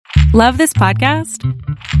Love this podcast?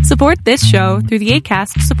 Support this show through the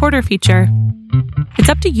Acast supporter feature. It's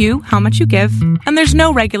up to you how much you give, and there's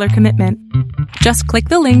no regular commitment. Just click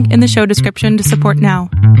the link in the show description to support now.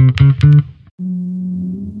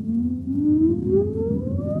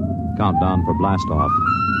 Countdown for blast off.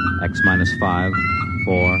 X minus 5,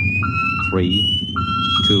 4, 3,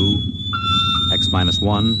 2, X minus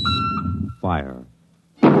 1, fire.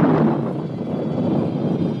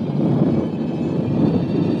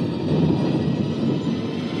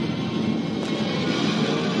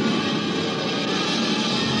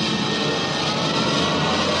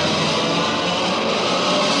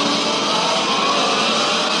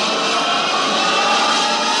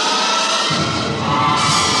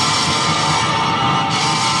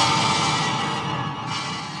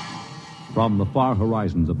 From the far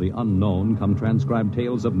horizons of the unknown come transcribed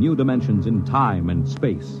tales of new dimensions in time and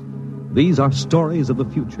space. These are stories of the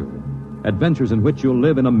future, adventures in which you'll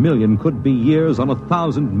live in 1,000,000 could-be years on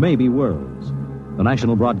 1,000 maybe worlds. The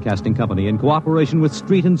National Broadcasting Company, in cooperation with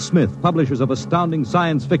Street and Smith, publishers of astounding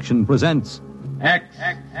science fiction, presents X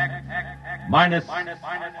minus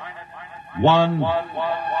 1.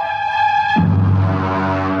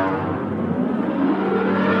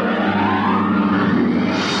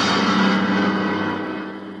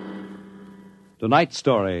 tonight's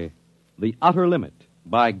story, The Outer Limit,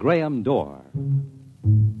 by Graham Dorr.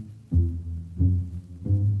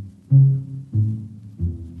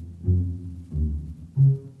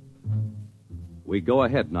 We go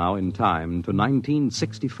ahead now in time to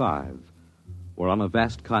 1965. We're on a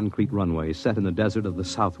vast concrete runway set in the desert of the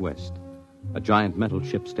Southwest. A giant metal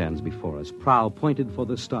ship stands before us, prow pointed for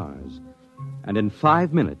the stars. And in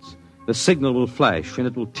 5 minutes, the signal will flash and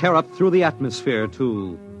it will tear up through the atmosphere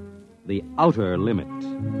to the outer limit.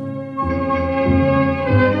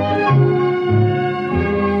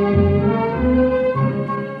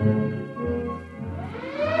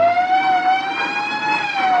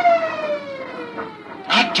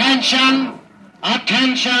 Attention!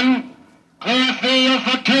 Attention! Clear field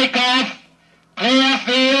for takeoff! Clear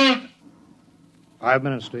field! 5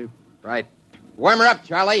 minutes, Steve. Right. Warm her up,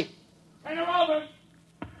 Charlie. Turn her over!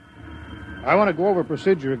 I want to go over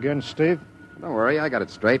procedure again, Steve. Don't worry, I got it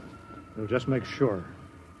straight. We'll just make sure.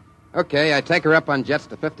 Okay, I take her up on jets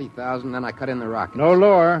to 50,000, then I cut in the rockets. No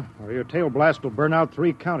lower, or your tail blast will burn out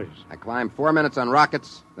 3 counties. I climb 4 minutes on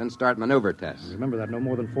rockets, then start maneuver tests. Remember that, no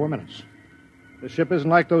more than 4 minutes. This ship isn't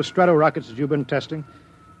like those Strato rockets that you've been testing.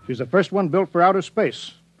 She's the first one built for outer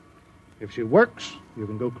space. If she works, you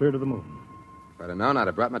can go clear to the moon. If I'd have known, I'd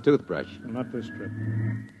have brought my toothbrush. Not this trip.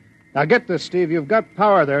 Now get this, Steve. You've got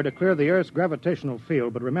power there to clear the Earth's gravitational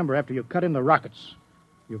field, but remember, after you cut in the rockets,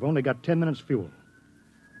 you've only got 10 minutes fuel.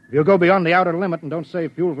 If you go beyond the outer limit and don't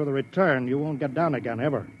save fuel for the return, you won't get down again,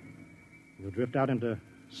 ever. You'll drift out into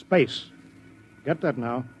space. Get that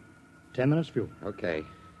now. 10 minutes fuel. Okay.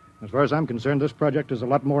 As far as I'm concerned, this project is a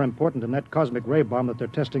lot more important than that cosmic ray bomb that they're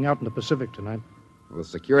testing out in the Pacific tonight. Well, the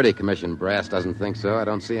Security Commission brass doesn't think so. I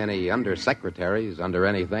don't see any undersecretaries under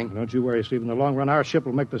anything. Don't you worry, Steve. In the long run, our ship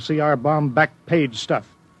will make the CR bomb back-page stuff.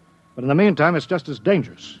 But in the meantime, it's just as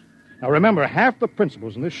dangerous. Now, remember, half the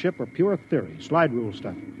principles in this ship are pure theory, slide rule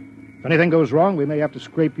stuff. If anything goes wrong, we may have to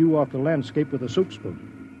scrape you off the landscape with a soup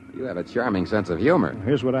spoon. You have a charming sense of humor. Now,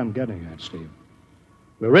 here's what I'm getting at, Steve.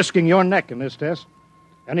 We're risking your neck in this test.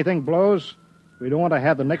 Anything blows, we don't want to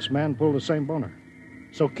have the next man pull the same boner.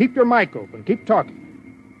 So keep your mic open, keep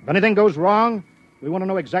talking. If anything goes wrong, we want to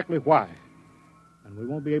know exactly why. And we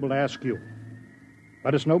won't be able to ask you.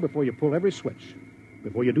 Let us know before you pull every switch,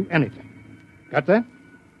 before you do anything. Got that?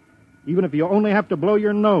 Even if you only have to blow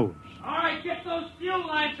your nose. All right, get those fuel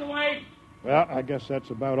lines away! Well, I guess that's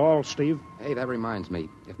about all, Steve. Hey, that reminds me.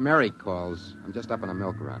 If Mary calls, I'm just up on a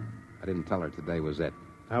milk run. I didn't tell her today was it.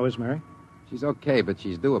 How is Mary? She's okay, but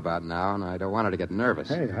she's due about now, and I don't want her to get nervous.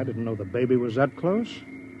 Hey, I didn't know the baby was that close.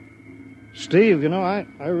 Steve, you know, I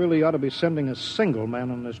really ought to be sending a single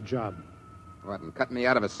man on this job. What, and cut me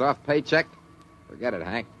out of a soft paycheck? Forget it,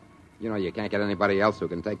 Hank. You know you can't get anybody else who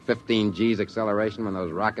can take 15 G's acceleration when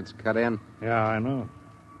those rockets cut in. Yeah, I know.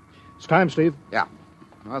 It's time, Steve. Yeah.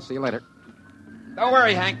 I'll see you later. Don't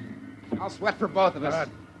worry, Hank. I'll sweat for both of us.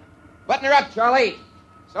 Good. Button her up, Charlie.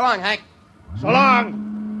 So long, Hank. So long.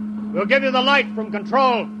 We'll give you the light from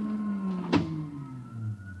control.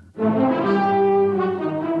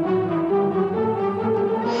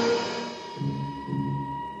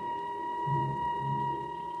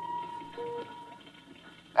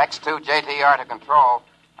 X2 JTR to control.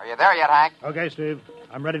 Are you there yet, Hank? Okay, Steve.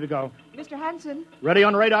 I'm ready to go. Mr. Hanson. Ready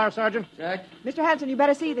on radar, Sergeant? Check. Mr. Hanson, you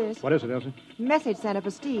better see this. What is it, Elsie? Message sent up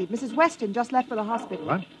for Steve. Mrs. Weston just left for the hospital.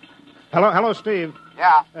 What? Hello, Steve.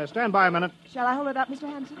 Yeah. Stand by a minute. Shall I hold it up, Mr.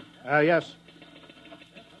 Hanson? Yes.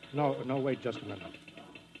 No, wait just a minute.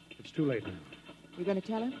 It's too late now. You going to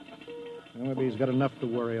tell him? Well, maybe he's got enough to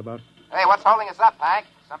worry about. Hey, what's holding us up, Hank?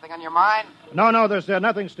 Something on your mind? No, there's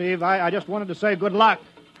nothing, Steve. I just wanted to say good luck.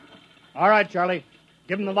 All right, Charlie.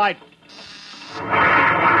 Give him the light.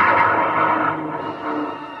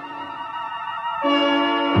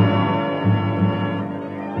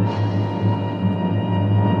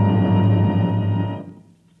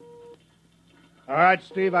 All right,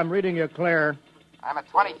 Steve, I'm reading you clear. I'm at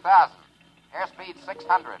 20,000. Airspeed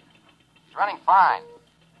 600. He's running fine.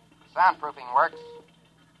 Soundproofing works.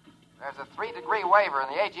 There's a 3-degree waiver in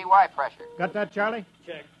the AGY pressure. Got that, Charlie?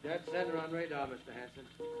 Check. Dead center on radar, Mr. Hanson.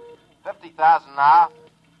 50,000 now.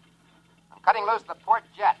 I'm cutting loose the port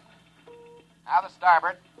jet. Now the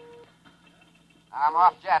starboard. Now I'm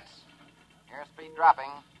off jets. Airspeed dropping.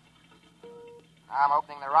 Now I'm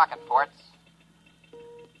opening the rocket ports.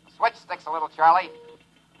 The switch sticks a little, Charlie.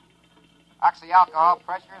 Oxyalcohol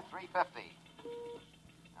pressure 350.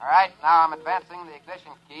 All right, now I'm advancing the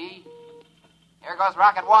ignition key. Here goes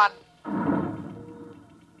rocket 1.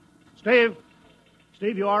 Steve,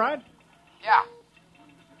 you all right? Yeah.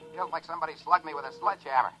 Feels like somebody slugged me with a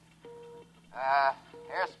sledgehammer.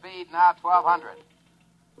 Airspeed now 1,200.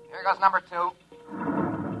 Here goes number 2.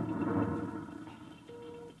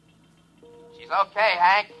 She's okay,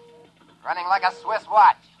 Hank. Running like a Swiss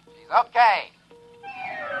watch. She's okay.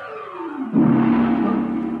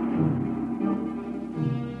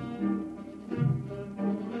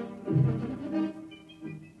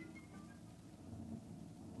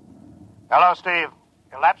 Hello, Steve.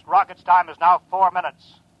 Elapsed rocket's time is now 4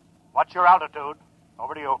 minutes. What's your altitude?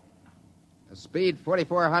 Over to you. Speed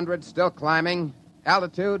 4,400, still climbing.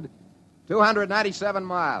 Altitude 297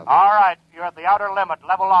 miles. All right, you're at the outer limit.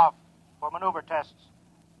 Level off for maneuver tests.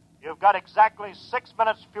 You've got exactly 6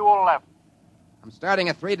 minutes fuel left. I'm starting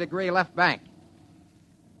a 3-degree left bank.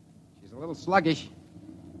 She's a little sluggish.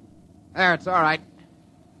 There, it's all right.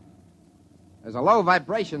 There's a low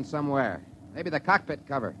vibration somewhere. Maybe the cockpit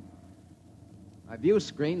cover. My view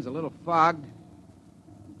screen's a little fogged.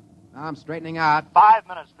 Now I'm straightening out. 5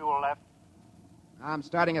 minutes fuel left. Now I'm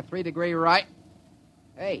starting a 3-degree right.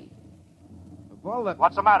 Hey, of all the...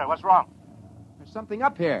 What's the matter? What's wrong? There's something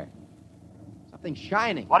up here. Something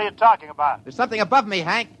shining. What are you talking about? There's something above me,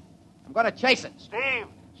 Hank. I'm going to chase it. Steve,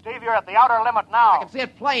 you're at the outer limit now. I can see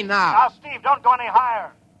it plain now. Now, Steve, don't go any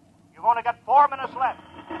higher. You've only got 4 minutes left.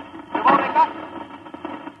 You've only got...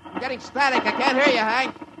 I'm getting static. I can't hear you,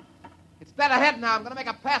 Hank. It's dead ahead now. I'm going to make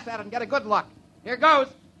a pass at it and get a good look. Here goes.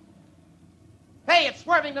 Hey, it's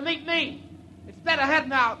swerving to meet me. It's dead ahead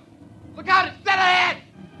now. Look out, it's dead ahead.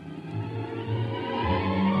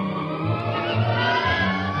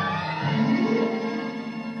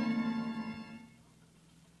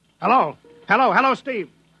 Hello, Steve.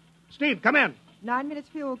 Steve, come in. 9 minutes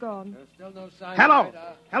fuel gone. There's still no sign Hello. of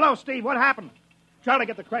radar. Hello, Steve. What happened? Charlie,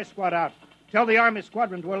 get the crash squad out. Tell the Army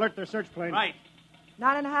squadron to alert their search plane. Right.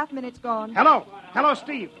 9.5 minutes gone. Hello,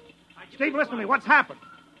 Steve. Steve, listen to me. What's happened?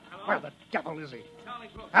 Where the devil is he?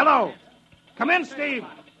 Hello. Come in, Steve.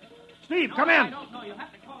 Steve, come in.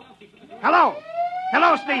 Hello,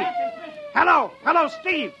 Steve. Hello,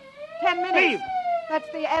 Steve. 10 minutes. Steve.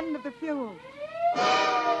 That's the end of the fuel.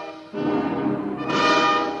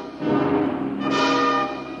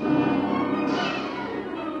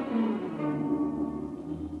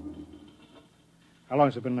 How long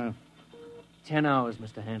has it been now? 10 hours,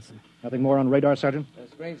 Mr. Hanson. Nothing more on radar, Sergeant? The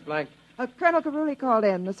screen's blank. Colonel Caruli called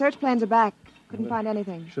in. The search planes are back. Couldn't find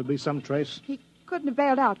anything. Should be some trace. He couldn't have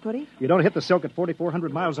bailed out, could he? You don't hit the silk at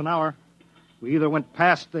 4,400 miles an hour. We either went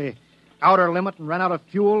past the outer limit and ran out of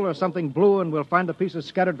fuel, or something blew, and we'll find the pieces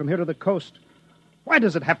scattered from here to the coast. Why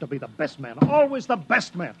does it have to be the best man? Always the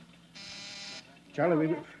best man.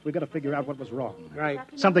 Charlie, we got to figure out what was wrong. Right.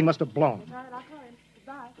 Something must have blown. All right, I'll call him.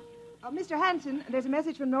 Goodbye. Mr. Hanson, there's a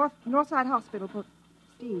message from Northside Hospital for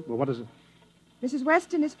Steve. Well, what is it? Mrs.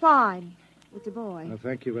 Weston is fine. It's a boy. Oh,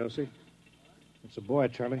 thank you, Elsie. It's a boy,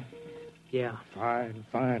 Charlie. Yeah.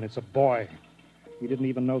 Fine. It's a boy. We didn't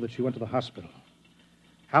even know that she went to the hospital.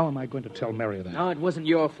 How am I going to tell Mary that? No, it wasn't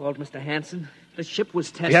your fault, Mr. Hanson. The ship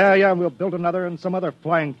was tested. Yeah, we'll build another, and some other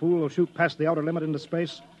flying fool will shoot past the outer limit into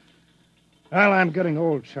space. Well, I'm getting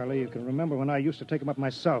old, Charlie. You can remember when I used to take them up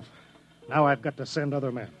myself. Now I've got to send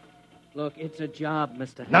other men. Look, it's a job,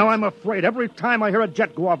 Mr. Hanson. Now I'm afraid. Every time I hear a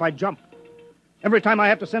jet go off, I jump. Every time I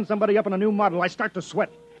have to send somebody up on a new model, I start to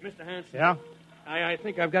sweat. Mr. Hanson. Yeah? I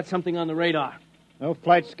think I've got something on the radar. No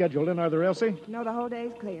flights scheduled in, are there, Elsie? No, the whole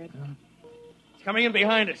day's cleared. It's coming in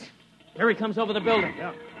behind us. Here he comes over the building.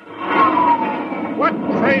 Yeah. What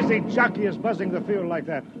crazy jockey is buzzing the field like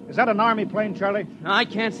that? Is that an Army plane, Charlie? I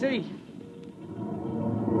can't see.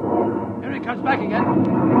 Here he comes back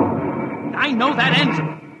again. I know that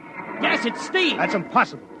engine. Yes, it's Steve. That's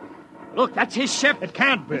impossible. Look, that's his ship. It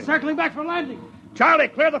can't be. He's circling back for landing. Charlie,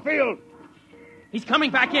 clear the field. He's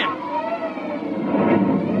coming back in.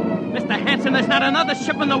 Mr. Hanson, there's not another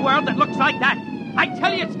ship in the world that looks like that. I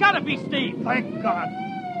tell you, it's got to be Steve. Thank God.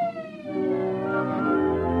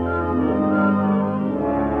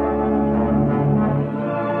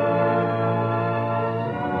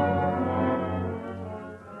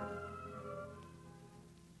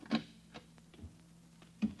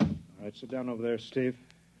 All right, sit down over there, Steve.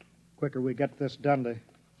 Quicker we get this done, the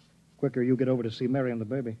quicker you get over to see Mary and the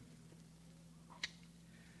baby.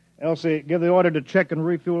 Elsie, give the order to check and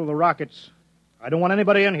refuel the rockets. I don't want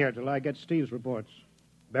anybody in here till I get Steve's reports.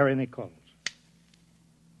 Bury any calls.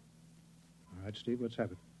 All right, Steve, let's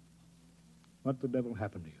have it. What the devil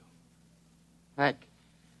happened to you? Hank,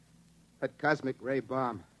 that cosmic ray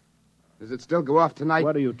bomb. Does it still go off tonight?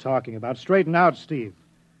 What are you talking about? Straighten out, Steve.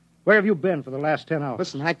 Where have you been for the last 10 hours?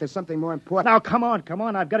 Listen, Hank, there's something more important. Now, come on.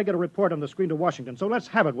 I've got to get a report on the screen to Washington, so let's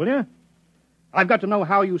have it, will you? I've got to know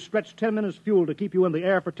how you stretched 10 minutes fuel to keep you in the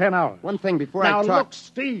air for 10 hours. One thing before now, I talk... look,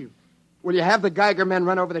 Steve. Will you have the Geiger men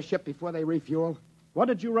run over the ship before they refuel? What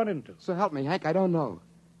did you run into? So help me, Hank, I don't know.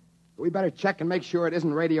 But we better check and make sure it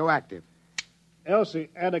isn't radioactive. Elsie,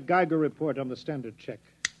 add a Geiger report on the standard check.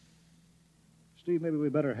 Steve, maybe we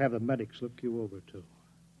better have the medics look you over, too.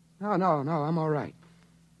 No, I'm all right.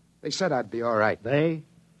 They said I'd be all right. They?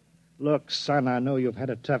 Look, son, I know you've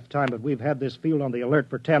had a tough time, but we've had this field on the alert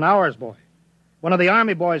for 10 hours, boy. One of the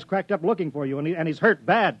Army boys cracked up looking for you, and he's hurt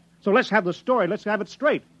bad. So let's have the story. Let's have it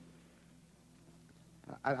straight.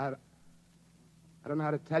 I don't know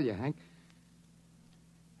how to tell you, Hank.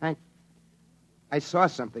 Hank, I saw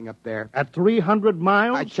something up there. At 300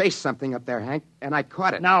 miles? I chased something up there, Hank, and I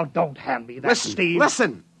caught it. Now, don't hand me that, Steve.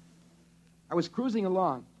 Listen! I was cruising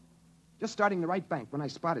along, just starting the right bank, when I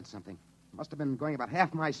spotted something. It must have been going about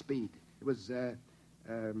half my speed. It was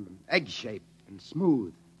egg-shaped and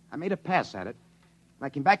smooth. I made a pass at it, and I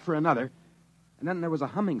came back for another, and then there was a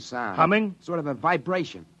humming sound. Humming? Sort of a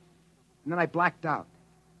vibration. And then I blacked out.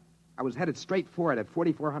 I was headed straight for it at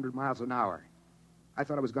 4,400 miles an hour. I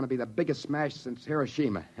thought it was going to be the biggest smash since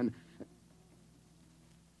Hiroshima. And...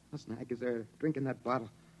 Listen, Hank, is there a drink in that bottle?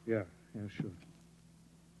 Yeah, sure.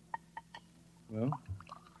 Well?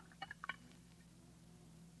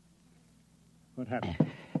 What happened?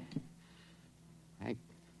 Hank,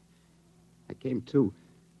 I came to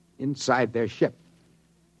inside their ship.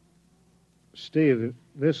 Steve,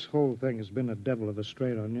 this whole thing has been a devil of a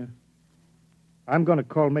strain on you. I'm going to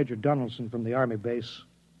call Major Donaldson from the Army base,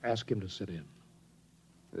 ask him to sit in.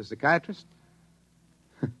 The psychiatrist?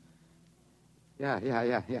 Yeah,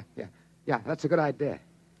 that's a good idea.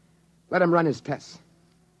 Let him run his tests.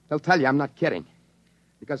 He'll tell you I'm not kidding.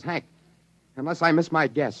 Because, Hank, unless I miss my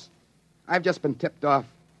guess, I've just been tipped off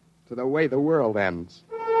to the way the world ends.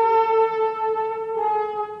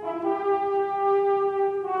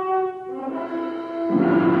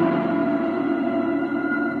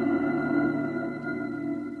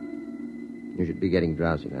 You should be getting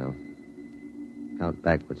drowsy now. Count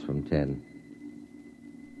backwards from 10.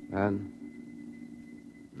 10,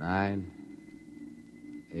 9,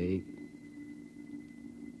 8,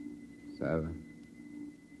 7,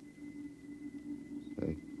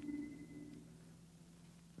 6,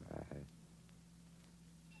 5,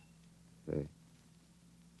 6.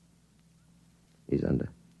 He's under.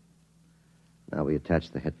 Now we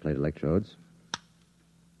attach the head plate electrodes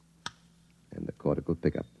and the cortical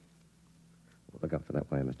pickup. Look out for that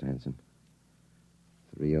wire, Mr. Hanson.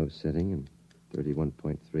 3.0 setting and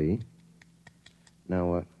 31.3.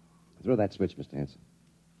 Now, throw that switch, Mr. Hanson.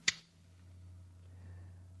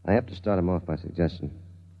 I have to start him off by suggestion.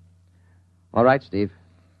 All right, Steve.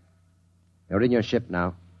 You're in your ship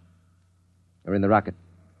now. You're in the rocket.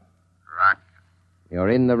 Rocket? You're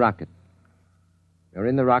in the rocket. You're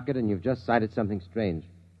in the rocket, and you've just sighted something strange.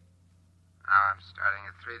 Now I'm starting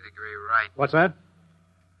at 3-degree right. What's that?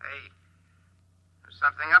 Hey, there's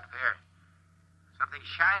something up here. Something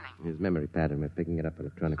shining. His memory pattern. We're picking it up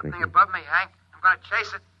electronically. Something above me, Hank. I'm going to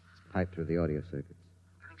chase it. It's piped through the audio circuits.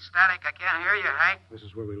 Getting static. I can't hear you, Hank. This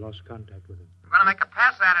is where we lost contact with him. I'm going to make a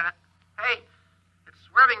pass at it. Hey, it's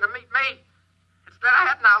swerving to meet me. It's dead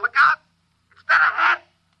ahead now. Look out. It's dead ahead.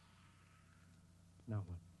 Now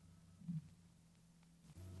what?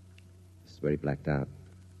 This is where he blacked out.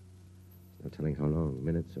 No telling how long,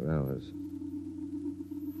 minutes or hours.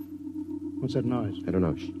 What's that noise? I don't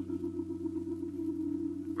know. Shh.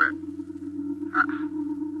 Where?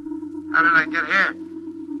 How did I get here?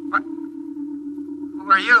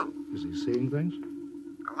 you. Is he seeing things?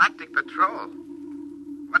 Galactic Patrol.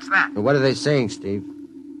 What's that? What are they saying, Steve?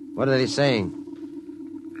 What are they saying?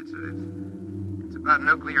 It's about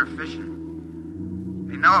nuclear fission.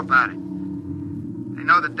 They know about it. They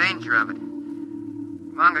know the danger of it.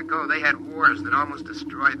 Long ago, they had wars that almost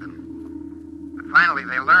destroyed them. But finally,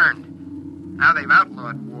 they learned. Now they've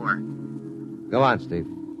outlawed war. Go on, Steve.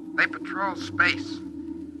 They patrol space.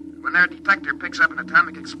 When their detector picks up an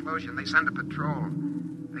atomic explosion, they send a patrol.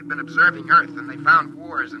 They've been observing Earth, and they found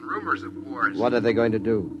wars and rumors of wars. What are they going to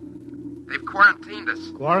do? They've quarantined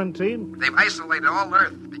us. Quarantine? They've isolated all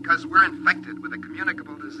Earth because we're infected with a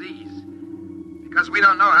communicable disease. Because we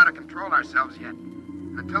don't know how to control ourselves yet.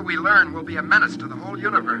 Until we learn, we'll be a menace to the whole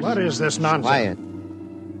universe. What is this nonsense? Quiet.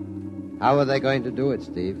 How are they going to do it,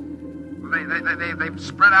 Steve? Well, they've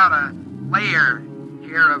spread out a layer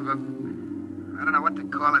here of I don't know what to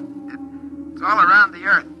call it. It's all around the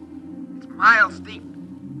Earth. It's miles deep.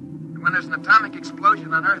 And when there's an atomic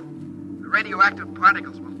explosion on Earth, the radioactive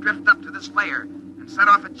particles will drift up to this layer and set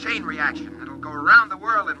off a chain reaction that'll go around the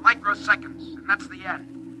world in microseconds. And that's the end.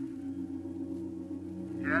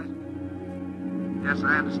 Yes? Yes,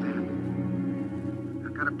 I understand.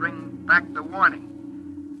 I've got to bring back the warning.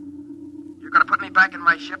 You're going to put me back in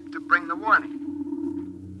my ship to bring the warning.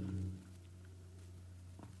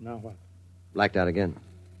 Now what? Blacked out again.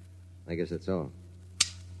 I guess that's all.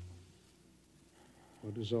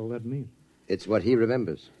 What does all that mean? It's what he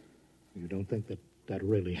remembers. You don't think that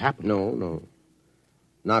really happened? No.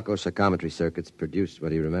 Narco-psychometry circuits produced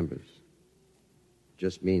what he remembers.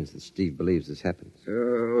 Just means that Steve believes this happens.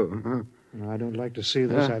 I don't like to see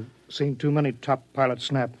this. I've seen too many top pilots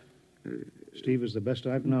snap. Steve is the best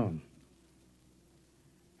I've known.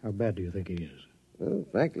 How bad do you think he is? Well,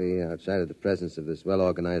 frankly, outside of the presence of this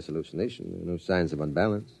well-organized hallucination, there are no signs of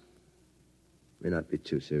unbalance. May not be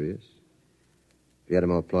too serious. If he had a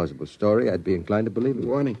more plausible story, I'd be inclined to believe it.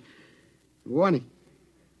 Warning.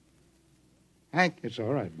 Hank. It's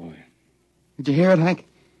all right, boy. Did you hear it, Hank?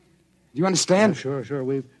 Do you understand? Sure.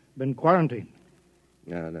 We've been quarantined.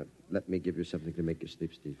 Now, let me give you something to make you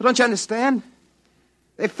sleep, Steve. But don't you understand?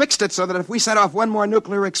 They fixed it so that if we set off one more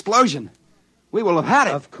nuclear explosion, we will have had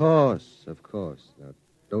it. Of course. Now,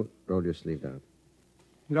 don't roll your sleeve down.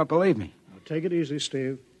 You don't believe me? Now, take it easy,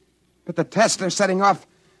 Steve. But the test, they're setting off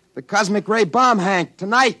the cosmic ray bomb, Hank,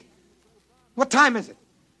 tonight. What time is it?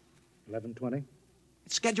 11:20.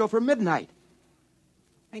 It's scheduled for midnight.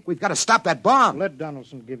 Hank, we've got to stop that bomb. Let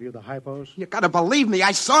Donaldson give you the hypos. You got to believe me.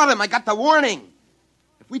 I saw them. I got the warning.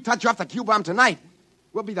 If we touch off the Q-bomb tonight,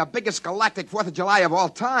 we'll be the biggest galactic 4th of July of all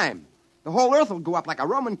time. The whole Earth will go up like a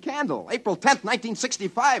Roman candle. April 10th,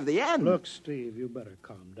 1965, the end. Look, Steve, you better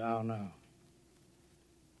calm down now.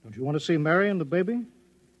 Don't you want to see Mary and the baby?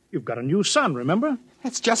 You've got a new son, remember?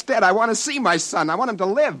 That's just it. I want to see my son. I want him to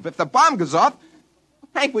live. If the bomb goes off,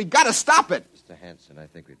 Hank, we got to stop it. Mr. Hanson, I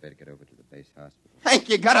think we'd better get over to the base hospital. Hank,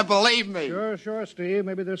 you got to believe me. Sure, Steve.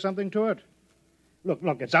 Maybe there's something to it. Look,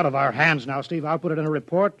 it's out of our hands now, Steve. I'll put it in a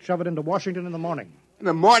report, shove it into Washington in the morning. In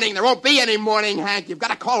the morning? There won't be any morning, Hank. You've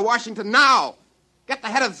got to call Washington now. Get the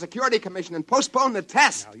head of the Security Commission and postpone the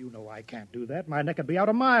test. Now, you know I can't do that. My neck would be out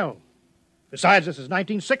a mile. Besides, this is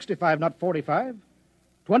 1965, not 45.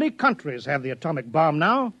 20 countries have the atomic bomb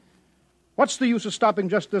now. What's the use of stopping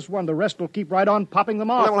just this one? The rest will keep right on popping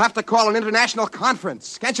them off. Well, we'll have to call an international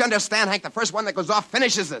conference. Can't you understand, Hank? The first one that goes off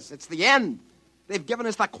finishes us. It's the end. They've given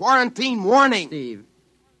us the quarantine warning. Steve,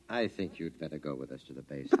 I think you'd better go with us to the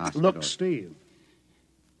base hospital. Look, Steve,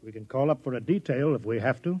 we can call up for a detail if we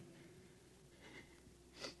have to.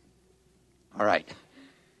 All right,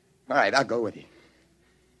 I'll go with you.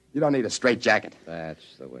 You don't need a straitjacket.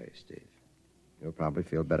 That's the way, Steve. You'll probably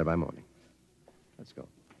feel better by morning. Let's go.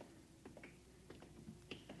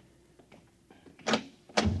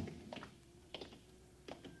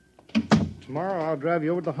 Tomorrow I'll drive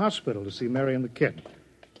you over to the hospital to see Mary and the kid.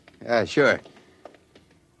 Sure.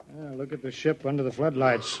 Look at the ship under the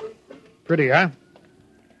floodlights. Pretty, huh?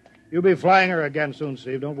 You'll be flying her again soon,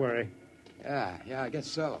 Steve. Don't worry. Yeah, I guess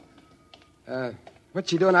so. What's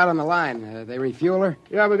she doing out on the line? They refuel her?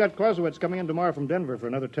 Yeah, we got Clausewitz coming in tomorrow from Denver for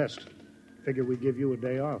another test. Figure we give you a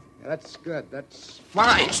day off. Yeah, that's good. That's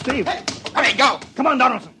fine. Steve! Hey, go! Come on,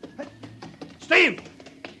 Donaldson! Steve!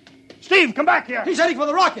 Steve, come back here! He's heading for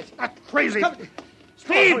the rocket! That's crazy!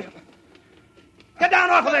 Steve! Get down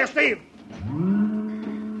off of there, Steve!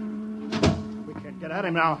 We can't get at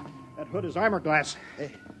him now. That hood is armor glass.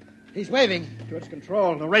 Hey, he's waving. To its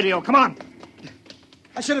control, the radio. Come on!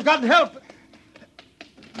 I should have gotten help.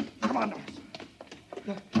 Come on,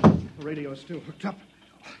 Donaldson. The radio is still hooked up.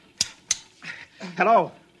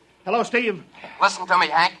 Hello, Steve. Listen to me,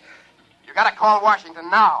 Hank. You gotta call Washington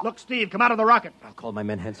now. Look, Steve, come out of the rocket. I'll call my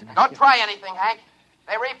men, Hanson. Don't try anything, Hank.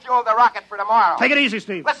 They refueled the rocket for tomorrow. Take it easy,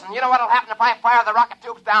 Steve. Listen, you know what'll happen if I fire the rocket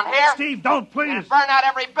tubes down here? Steve, don't, please. It'll burn out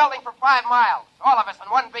every building for 5 miles. All of us in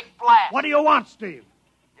one big blast. What do you want, Steve?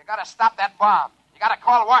 You gotta stop that bomb. You gotta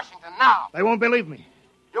call Washington now. They won't believe me.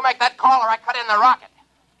 You make that call or I cut in the rocket.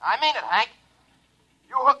 I mean it, Hank.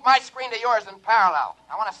 You hook my screen to yours in parallel.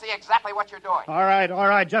 I want to see exactly what you're doing. All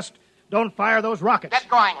right. Just don't fire those rockets. Get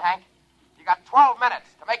going, Hank. You got 12 minutes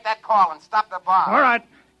to make that call and stop the bomb. All right.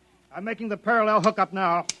 I'm making the parallel hookup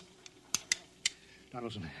now.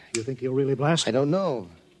 Donaldson, you think he'll really blast? I don't know.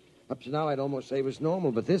 Up to now, I'd almost say it was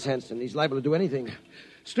normal, but this Hanson, he's liable to do anything.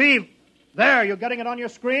 Steve, there, you're getting it on your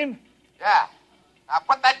screen? Yeah. Now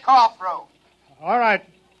put that call through. All right.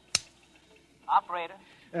 Operator.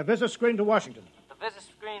 Visit screen to Washington. The visit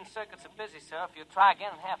screen circuits are busy, sir. If you try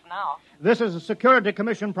again in half an hour. This is a Security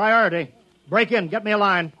Commission priority. Break in. Get me a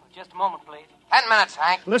line. Just a moment, please. 10 minutes,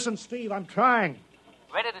 Hank. Listen, Steve, I'm trying.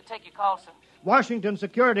 Ready to take your call, sir. Washington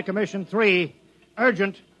Security Commission 3.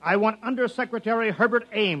 Urgent. I want Undersecretary Herbert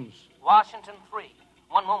Ames. Washington 3.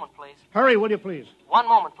 1 moment, please. Hurry, will you, please? 1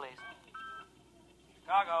 moment, please.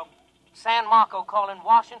 Chicago. San Marco calling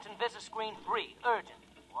Washington visit screen 3. Urgent.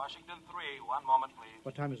 Washington 3. 1 moment, please.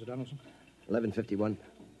 What time is it, Donaldson? 11:51. Do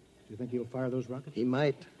you think he'll fire those rockets? He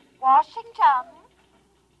might. Washington.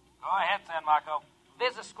 Go ahead, San Marco.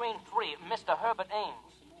 Visit screen 3. Mr. Herbert Ames.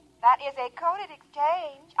 That is a coded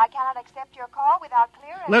exchange. I cannot accept your call without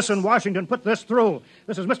clearance. Listen, Washington, put this through.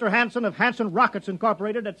 This is Mr. Hanson of Hanson Rockets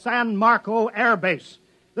Incorporated at San Marco Air Base.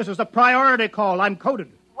 This is a priority call. I'm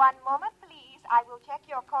coded. 1 moment, please. I will check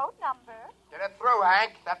your code number. Get it through,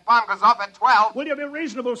 Hank. That bomb goes off at 12. Will you be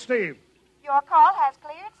reasonable, Steve? Your call has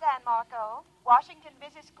cleared, San Marco. Washington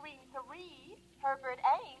visit screen 3. Herbert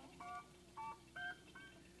Ames.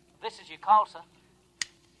 This is your call, sir.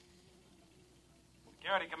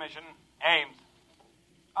 Security Commission. Ames.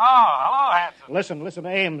 Oh, hello, Hanson. Listen,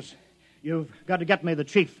 Ames. You've got to get me the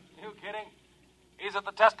chief. You kidding? He's at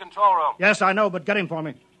the test control room. Yes, I know, but get him for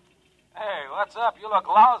me. Hey, what's up? You look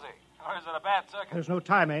lousy. Or is it a bad circuit? There's no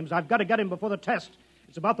time, Ames. I've got to get him before the test.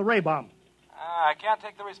 It's about the ray bomb. I can't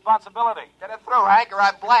take the responsibility. Get it through, Hank, or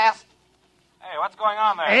I blast. Hey, what's going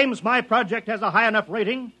on there? Ames, my project has a high enough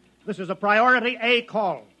rating. This is a priority A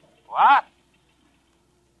call. What?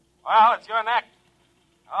 Well, it's your neck.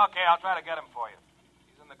 Okay, I'll try to get him for you.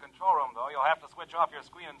 He's in the control room, though. You'll have to switch off your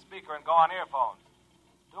screen and speaker and go on earphones.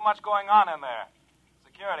 Too much going on in there.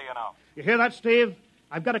 Security, you know. You hear that, Steve?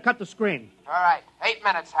 I've got to cut the screen. All right. 8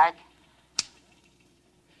 minutes, Hank.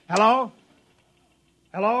 Hello?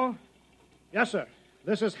 Hello? Yes, sir.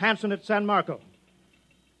 This is Hanson at San Marco.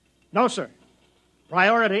 No, sir.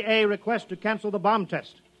 Priority A request to cancel the bomb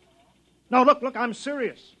test. No, look, I'm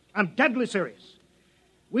serious. I'm deadly serious.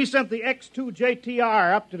 We sent the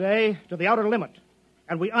X-2JTR up today to the outer limit,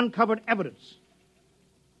 and we uncovered evidence.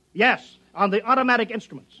 Yes, on the automatic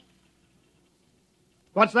instruments.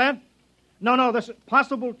 What's that? No, this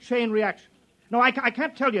possible chain reaction. No, I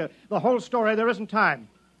can't tell you the whole story. There isn't time.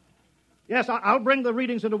 Yes, I'll bring the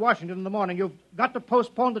readings into Washington in the morning. You've got to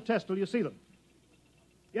postpone the test till you see them.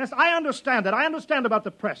 Yes, I understand that. I understand about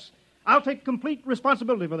the press. I'll take complete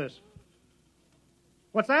responsibility for this.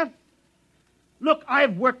 What's that? Look,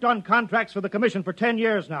 I've worked on contracts for the Commission for 10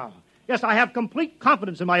 years now. Yes, I have complete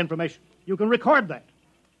confidence in my information. You can record that.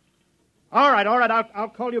 All right. I'll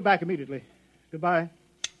call you back immediately. Goodbye.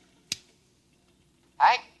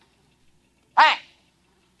 Hank?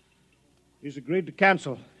 He's agreed to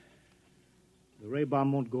cancel. The ray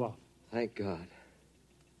bomb won't go off. Thank God.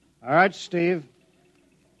 All right, Steve.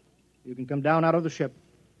 You can come down out of the ship.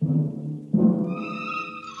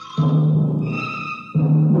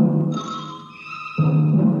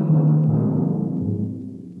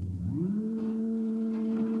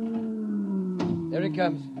 There he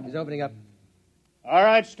comes. He's opening up. All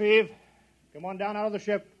right, Steve. Come on down out of the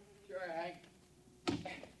ship. Sure, Hank.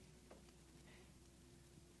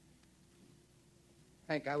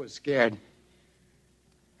 Hank, I was scared.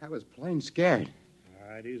 I was plain scared. All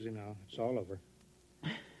right, easy now. It's all over.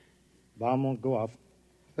 Bomb won't go off.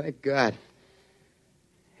 Thank God.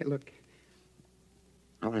 Hey, look.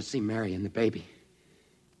 I want to see Mary and the baby.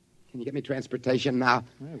 Can you get me transportation now?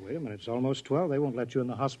 Hey, wait a minute. It's almost 12. They won't let you in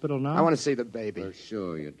the hospital now. I want to see the baby. For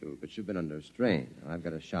sure you do, but you've been under strain. I've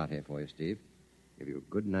got a shot here for you, Steve. Give you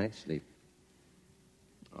a good night's sleep.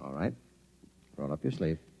 All right. Roll up your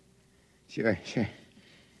sleeve. Sure.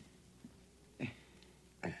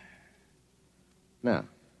 Now,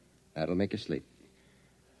 that'll make you sleep.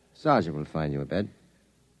 Sergeant will find you a bed.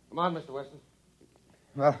 Come on, Mr. Weston.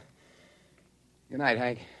 Well, good night,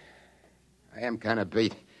 Hank. I am kind of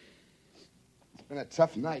beat. been a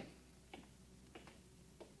tough night.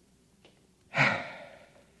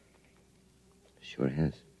 Sure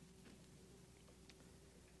has.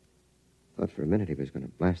 Thought for a minute he was going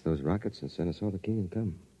to blast those rockets and send us all to Kingdom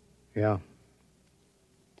Come. Yeah.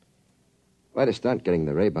 Quite a stunt getting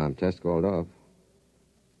the ray bomb test called off.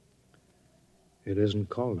 It isn't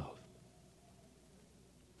called off.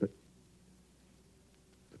 But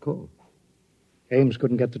the call. Ames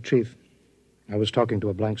couldn't get the chief. I was talking to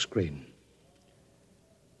a blank screen.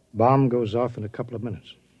 Bomb goes off in a couple of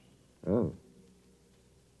minutes. Oh.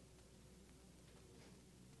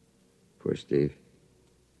 Poor Steve.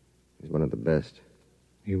 He's one of the best.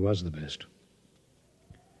 He was the best.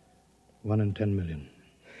 1 in 10 million.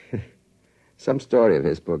 Some story of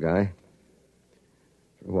his, poor guy.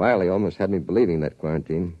 For a while, he almost had me believing that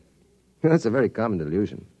quarantine. That's a very common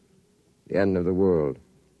delusion. The end of the world.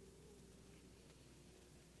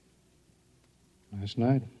 Last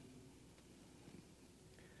night,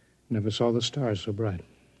 never saw the stars so bright.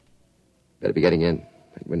 Better be getting in.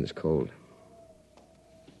 That wind is cold.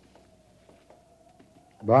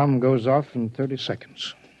 Bomb goes off in 30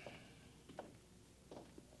 seconds.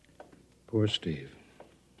 Poor Steve.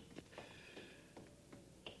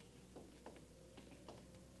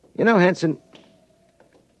 You know, Hanson,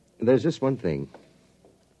 there's just one thing.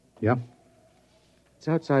 Yeah? It's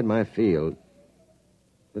outside my field,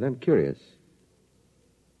 but I'm curious.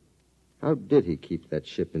 How did he keep that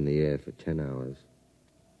ship in the air for 10 hours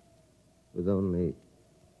with only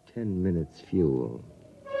 10 minutes fuel?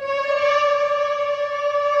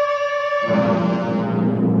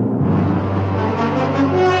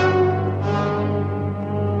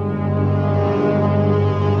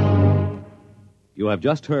 You have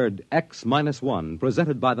just heard X-1,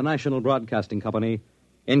 presented by the National Broadcasting Company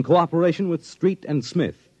in cooperation with Street and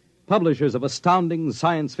Smith, publishers of astounding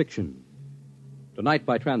science fiction. Tonight,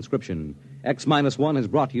 by transcription, X-1 has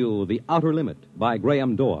brought you The Outer Limit by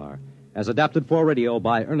Graham Dorr, as adapted for radio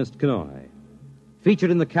by Ernest Kenoy.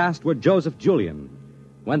 Featured in the cast were Joseph Julian,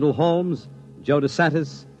 Wendell Holmes, Joe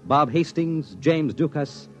DeSantis, Bob Hastings, James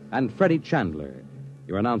Dukas, and Freddie Chandler.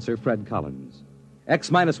 Your announcer, Fred Collins.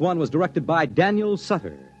 X-1 was directed by Daniel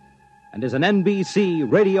Sutter and is an NBC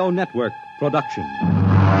Radio Network production.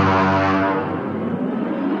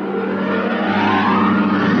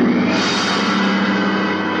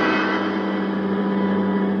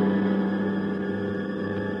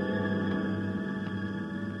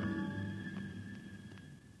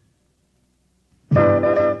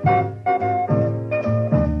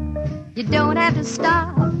 You don't have to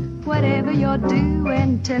stop whatever you're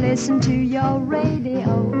doing to listen to your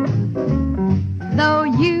radio. Though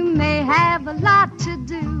you may have a lot to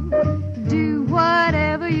do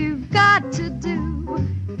whatever you've got to do.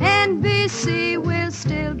 NBC will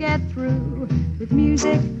still get through with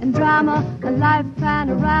music and drama, a life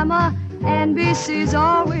panorama. NBC's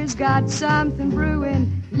always got something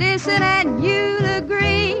brewing. Listen and you'll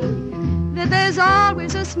agree that there's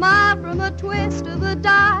always a smile from a twist of the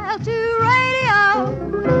dial to